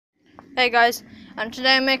Hey guys, and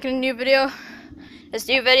today I'm making a new video. This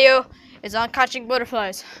new video is on catching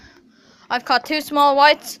butterflies. I've caught two small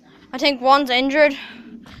whites. I think one's injured.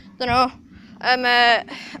 Don't know.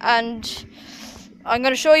 And I'm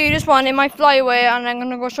gonna show you this one. It might fly away, and I'm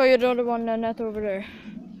gonna go show you the other one, the net over there.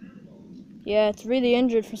 Yeah, it's really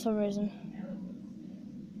injured for some reason.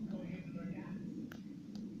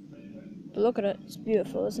 But look at it. It's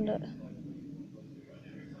beautiful, isn't it?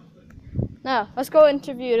 Now let's go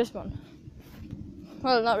interview this one.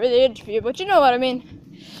 Well, not really interview, but you know what I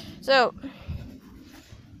mean. So,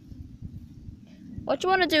 what you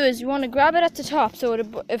want to do is you want to grab it at the top, so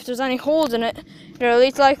if there's any holes in it, they're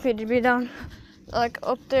least likely to be down, like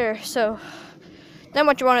up there. So, then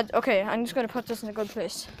what you want to, okay, I'm just going to put this in a good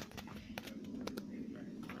place.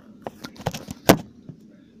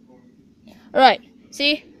 Alright,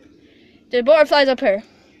 see? The butterfly's up here.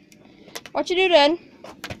 What you do then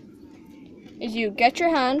is you get your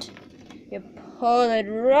hand, you pull it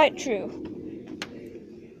right through.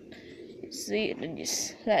 See, and you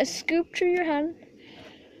let it scoop through your hand.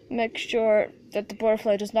 Make sure that the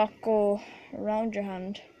butterfly does not go around your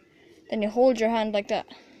hand. Then you hold your hand like that.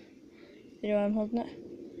 You know how I'm holding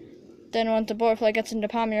it? Then once the butterfly gets in the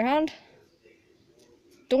palm of your hand,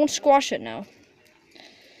 don't squash it now.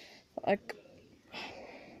 Like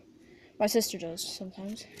my sister does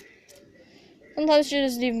sometimes. Sometimes she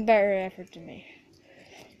does even better effort than me.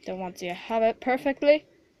 Then once you have it perfectly,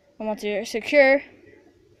 and once you're secure,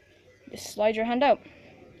 just slide your hand out.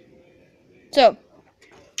 So,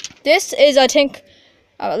 this is, I think,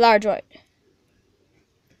 a large white.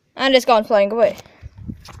 And it's gone flying away.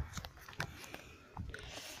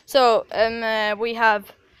 So, we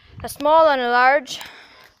have a small and a large.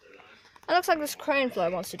 It looks like this crane fly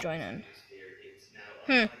wants to join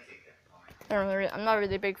in. I'm not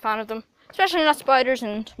really a big fan of them. Especially not spiders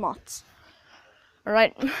and moths.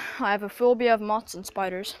 Alright, I have a phobia of moths and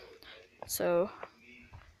spiders. So,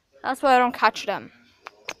 that's why I don't catch them.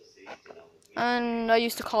 And I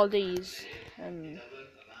used to call these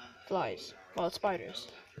flies, well, spiders.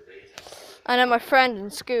 And then my friend in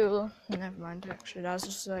school, never mind, actually, that was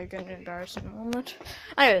just like an embarrassing moment.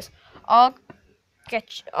 Anyways, I'll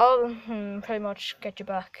pretty much get you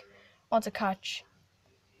back once I catch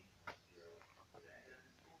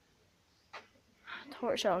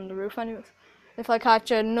tortoiseshell on the roof. Anyways, if I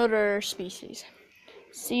catch another species.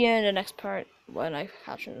 See you in the next part when I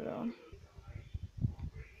catch another one.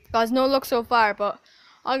 Guys, no look so far, but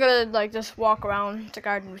I'm gonna just walk around the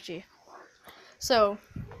garden with you. So,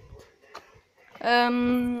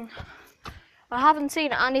 I haven't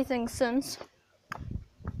seen anything since.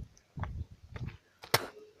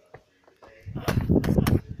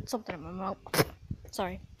 Something in my mouth.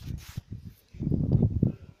 Sorry.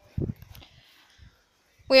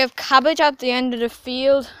 We have cabbage at the end of the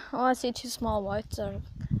field. Oh, I see two small whites or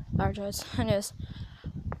large whites. Anyways,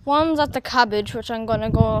 one's at the cabbage, which I'm gonna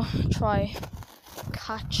go try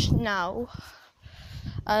catch now.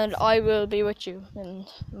 And I will be with you in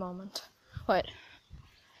a moment. Wait.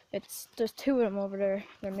 There's two of them over there.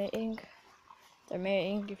 They're mating. They're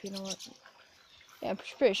mating, if you know what. Yeah, I'm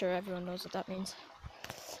pretty sure everyone knows what that means.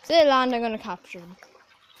 If they land, I'm gonna capture them.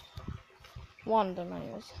 One of them,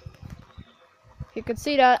 anyways. You can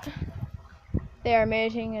see that they are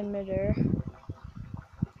mating in midair.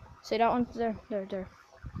 See that one? There.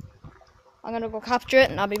 I'm gonna go capture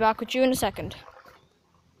it, and I'll be back with you in a second.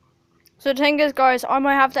 So the thing is, guys, I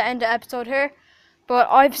might have to end the episode here. But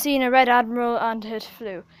I've seen a red admiral and it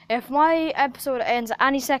flew. If my episode ends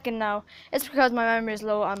any second now, it's because my memory is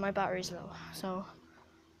low and my battery is low. So,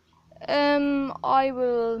 I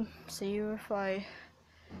will see you if I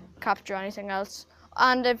capture anything else.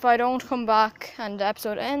 And if I don't come back and the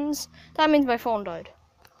episode ends, that means my phone died.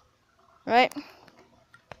 Right?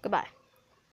 Goodbye.